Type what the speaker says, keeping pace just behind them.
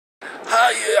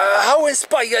How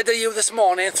inspired are you this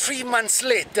morning, 3 months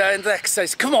later in the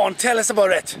exercise? Come on, tell us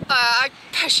about it. I'm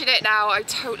pushing it now. I'm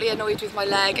totally annoyed with my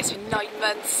leg. It's been 9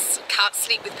 months, can't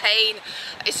sleep with pain.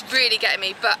 It's really getting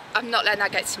me, but I'm not letting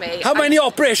that get to me. How many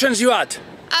operations you had?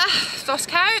 Lost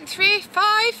count, 3, 5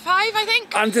 I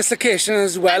think. And dislocation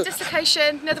as well. And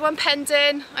dislocation, another one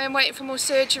pending. I am waiting for more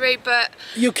surgery, but...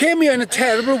 You came here in a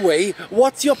terrible way.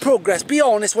 What's your progress? Be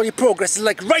honest what your progress is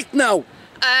like right now.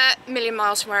 A million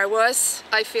miles from where I was.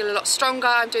 I feel a lot stronger,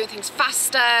 I'm doing things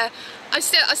faster. I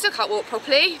still can't walk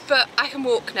properly, but I can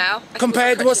walk now.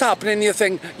 Compared to what's happening, you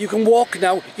think you can walk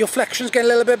now, your flexion's getting a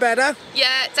little bit better?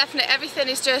 Yeah, definitely. Everything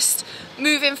is just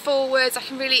moving forwards. I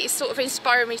can really, it's sort of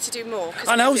inspiring me to do more.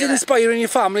 And how's it inspiring your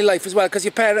family life as well? Because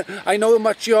your parents, I know how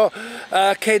much your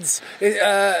kids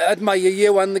admire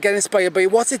you and they get inspired by you.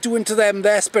 What's it doing to them,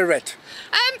 their spirit?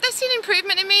 They've seen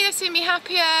improvement in me, they've seen me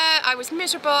happier. I was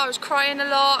miserable, I was crying a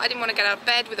lot, I didn't want to get out of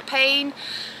bed with the pain.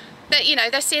 But, you know,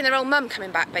 they're seeing their old mum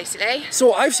coming back, basically.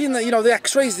 So I've seen that, you know, the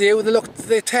x-rays there,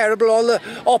 they're terrible, all the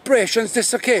operations,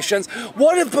 dislocations.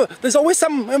 What if, there's always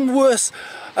someone worse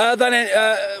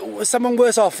someone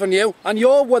worse off than you, and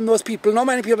you're one of those people, not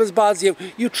many people as bad as you.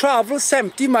 You travel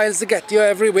 70 miles to get here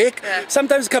every week,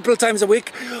 sometimes a couple of times a week.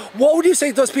 What would you say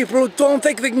to those people who don't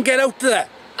think they can get out there?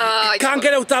 Can't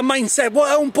get out that mindset?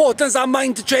 How important is that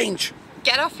mind to change?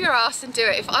 Get off your ass and do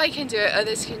it. If I can do it,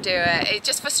 others can do it. It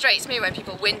just frustrates me when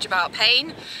people whinge about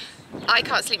pain. I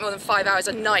can't sleep more than 5 hours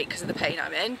a night because of the pain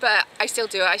I'm in, but I still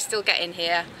do it. I still get in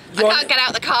here. I can't get out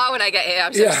of the car when I get here.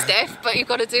 I'm so stiff, but you've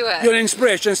got to do it. You're an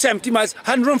inspiration. 70 miles,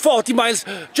 140 miles,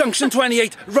 junction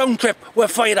 28, round trip. We're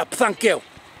fired up. Thank you.